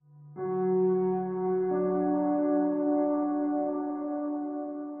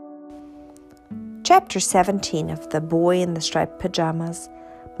Chapter 17 of The Boy in the Striped Pajamas.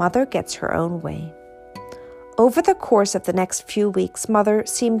 Mother Gets Her Own Way. Over the course of the next few weeks, Mother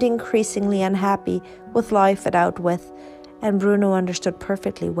seemed increasingly unhappy with life at Outwith, and Bruno understood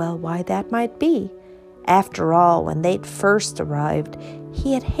perfectly well why that might be. After all, when they'd first arrived,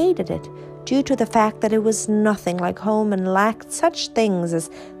 he had hated it, due to the fact that it was nothing like home and lacked such things as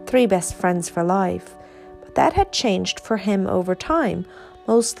three best friends for life. But that had changed for him over time,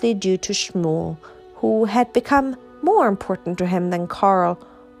 mostly due to Shmuel, who had become more important to him than Carl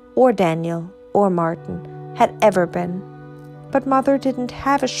or Daniel or Martin had ever been. But Mother didn't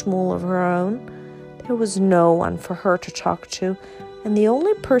have a Shmuel of her own. There was no one for her to talk to, and the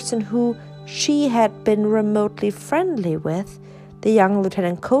only person who she had been remotely friendly with, the young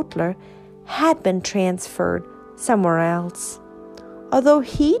Lieutenant Kotler, had been transferred somewhere else. Although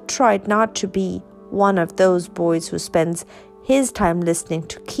he tried not to be one of those boys who spends his time listening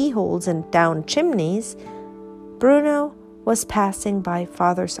to keyholes and down chimneys, Bruno was passing by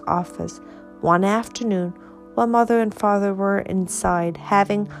Father's office one afternoon while Mother and Father were inside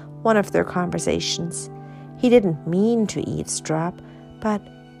having one of their conversations. He didn't mean to eavesdrop, but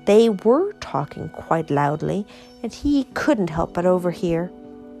they were talking quite loudly, and he couldn't help but overhear.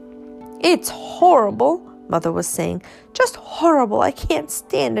 "It's horrible," Mother was saying. "Just horrible. I can't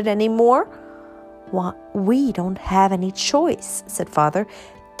stand it anymore." "Well, we don't have any choice," said Father.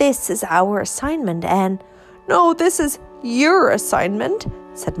 "This is our assignment, and—" "No, this is your assignment,"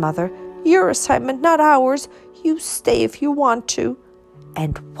 said Mother. "Your assignment, not ours. You stay if you want to."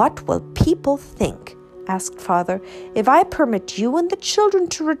 "And what will people think," asked Father, "if I permit you and the children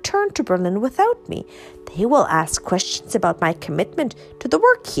to return to Berlin without me? They will ask questions about my commitment to the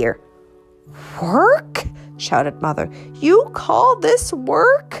work here." "Work?" shouted Mother. "You call this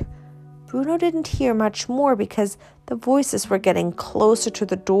work?" Bruno didn't hear much more because the voices were getting closer to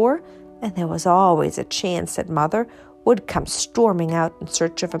the door, and there was always a chance that Mother would come storming out in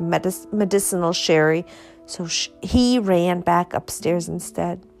search of a medicinal sherry, so he ran back upstairs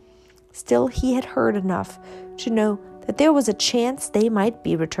instead. Still, he had heard enough to know that there was a chance they might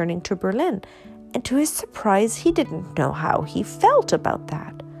be returning to Berlin, and to his surprise, he didn't know how he felt about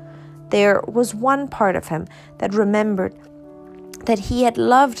that. There was one part of him that remembered that he had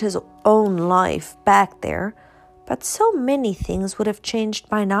loved his own life back there, but so many things would have changed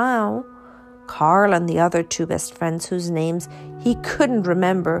by now. Carl and the other two best friends whose names he couldn't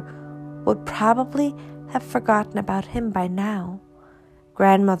remember would probably have forgotten about him by now.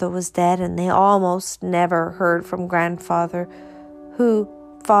 Grandmother was dead, and they almost never heard from Grandfather, who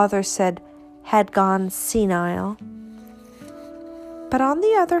Father said had gone senile. But on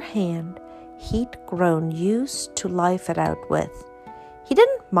the other hand, he'd grown used to life at Outwith. He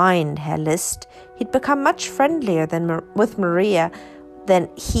didn't mind Hellist. He'd become much friendlier with Maria than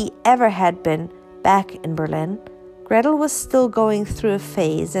he ever had been back in Berlin. Gretel was still going through a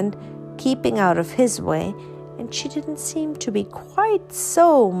phase and keeping out of his way, and she didn't seem to be quite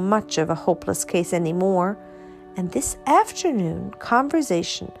so much of a hopeless case anymore. And this afternoon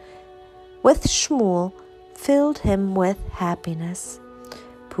conversation with Shmuel filled him with happiness.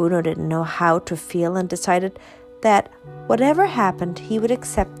 Bruno didn't know how to feel and decided that whatever happened, he would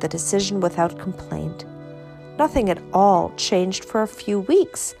accept the decision without complaint. Nothing at all changed for a few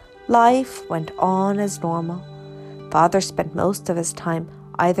weeks. Life went on as normal. Father spent most of his time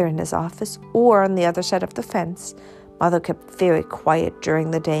either in his office or on the other side of the fence. Mother kept very quiet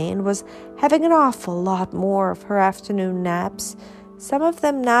during the day and was having an awful lot more of her afternoon naps, some of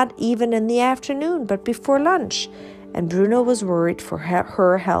them not even in the afternoon but before lunch, and Bruno was worried for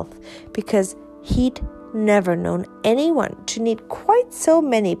her health because he'd never known anyone to need quite so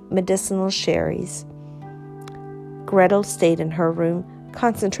many medicinal sherries. Gretel stayed in her room,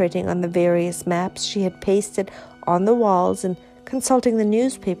 concentrating on the various maps she had pasted on the walls and consulting the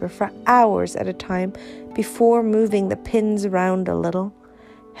newspaper for hours at a time before moving the pins around a little.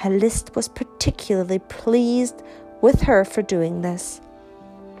 Hellist was particularly pleased with her for doing this.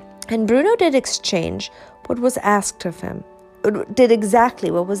 And Bruno did exactly what was asked of him,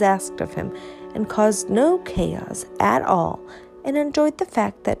 and caused no chaos at all, and enjoyed the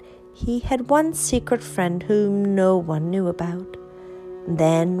fact that he had one secret friend whom no one knew about.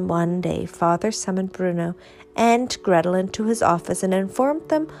 Then one day Father summoned Bruno and Gretel into his office and informed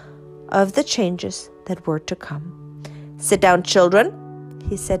them of the changes that were to come. "Sit down, children,"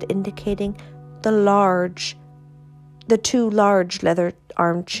 he said, indicating the two large leather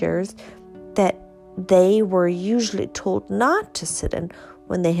armchairs that they were usually told not to sit in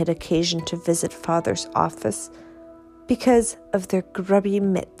when they had occasion to visit Father's office because of their grubby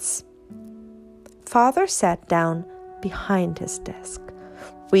mitts. Father sat down behind his desk.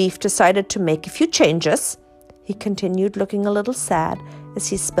 We've decided to make a few changes," he continued, looking a little sad as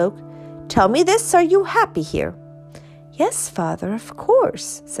he spoke. "Tell me this, are you happy here?" "Yes, Father, of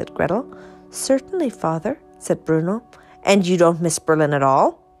course," said Gretel. "Certainly, Father," said Bruno. "And you don't miss Berlin at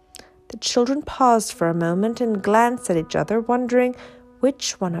all?" The children paused for a moment and glanced at each other, wondering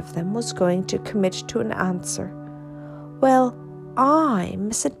which one of them was going to commit to an answer. "Well, I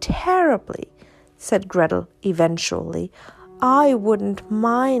miss it terribly," said Gretel eventually. "I wouldn't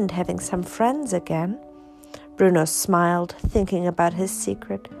mind having some friends again." Bruno smiled, thinking about his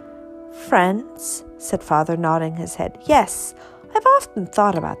secret. "Friends?" said Father, nodding his head. "Yes, I've often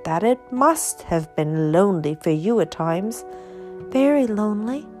thought about that. It must have been lonely for you at times." "Very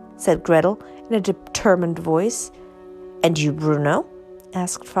lonely," said Gretel in a determined voice. "And you, Bruno?"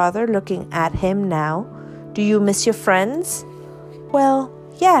 asked Father, looking at him now. "Do you miss your friends?" "Well,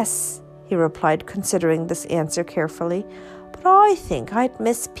 yes," he replied, considering this answer carefully. "But I think I'd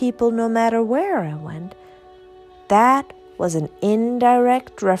miss people no matter where I went." That was an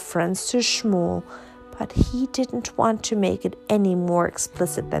indirect reference to Shmuel, but he didn't want to make it any more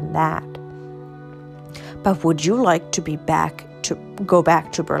explicit than that. "But would you like to go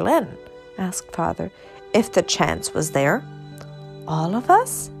back to Berlin?" asked Father, "if the chance was there?" "All of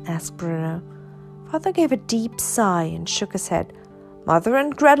us?" asked Bruno. Father gave a deep sigh and shook his head. "Mother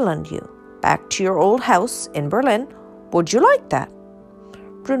and Gretel and you, back to your old house in Berlin. Would you like that?"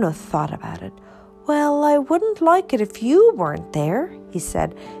 Bruno thought about it. "Well, I wouldn't like it if you weren't there," he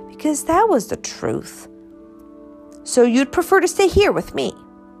said, "because that was the truth." "So you'd prefer to stay here with me?"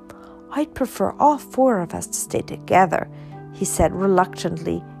 "I'd prefer all four of us to stay together," he said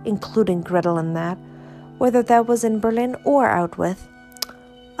reluctantly, including Gretel in that, whether that was in Berlin or out with.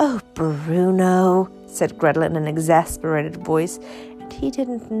 "Oh, Bruno," said Gretel in an exasperated voice, and he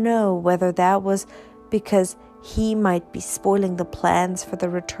didn't know whether that was because he might be spoiling the plans for the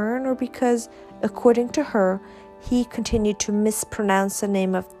return or because, according to her, he continued to mispronounce the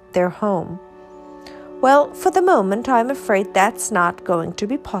name of their home. "Well, for the moment, I'm afraid that's not going to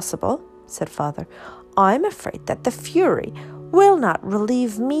be possible," said Father. "I'm afraid that the Fury will not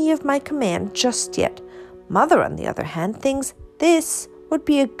relieve me of my command just yet. Mother, on the other hand, thinks this would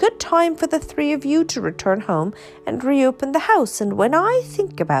be a good time for the three of you to return home and reopen the house. And when I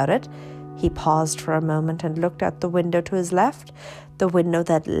think about it," he paused for a moment and looked out the window to his left, the window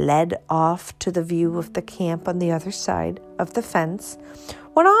that led off to the view of the camp on the other side of the fence.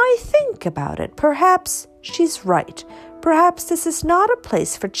 "When I think about it, perhaps she's right. Perhaps this is not a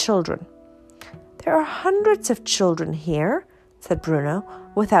place for children." "There are hundreds of children here," said Bruno,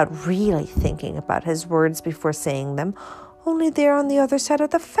 without really thinking about his words before saying them, "only they're on the other side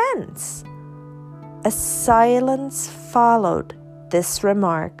of the fence." A silence followed this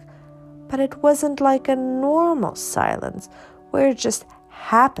remark, but it wasn't like a normal silence where it just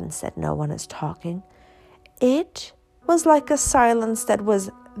happens that no one is talking. It was like a silence that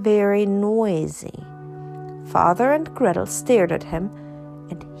was very noisy. Father and Gretel stared at him,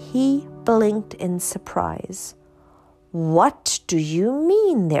 and he blinked in surprise. "What do you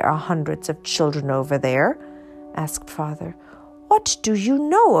mean there are hundreds of children over there?" asked Father. "What do you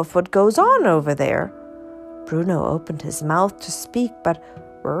know of what goes on over there?" Bruno opened his mouth to speak, but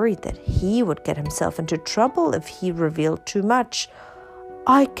worried that he would get himself into trouble if he revealed too much.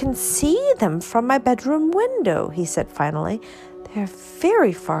 "I can see them from my bedroom window," he said finally. "They're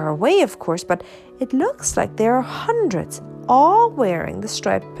very far away, of course, but it looks like there are hundreds, all wearing the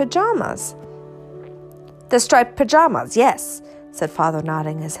striped pajamas." "The striped pajamas, yes," said Father,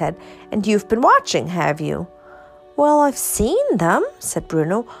 nodding his head. "And you've been watching, have you?" "Well, I've seen them," said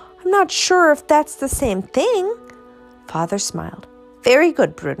Bruno. "I'm not sure if that's the same thing." Father smiled. "Very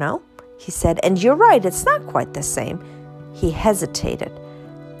good, Bruno," he said. "And you're right, it's not quite the same." He hesitated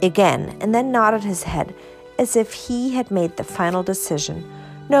again and then nodded his head as if he had made the final decision.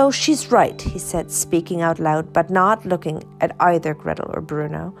 "No, she's right," he said, speaking out loud, but not looking at either Gretel or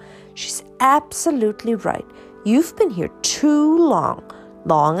Bruno. "She's absolutely right. You've been here too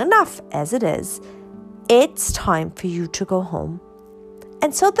long enough as it is. It's time for you to go home."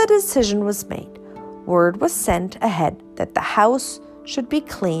 And so the decision was made. Word was sent ahead that the house should be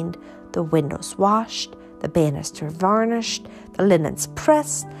cleaned, the windows washed, the banister varnished, the linens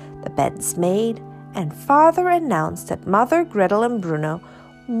pressed, the beds made, and Father announced that Mother, Gretel, and Bruno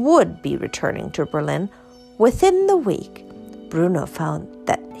would be returning to Berlin within the week. Bruno found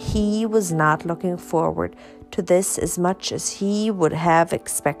that he was not looking forward to this as much as he would have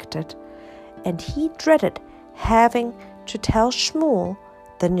expected, and he dreaded having to tell Shmuel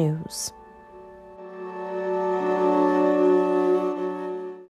the news.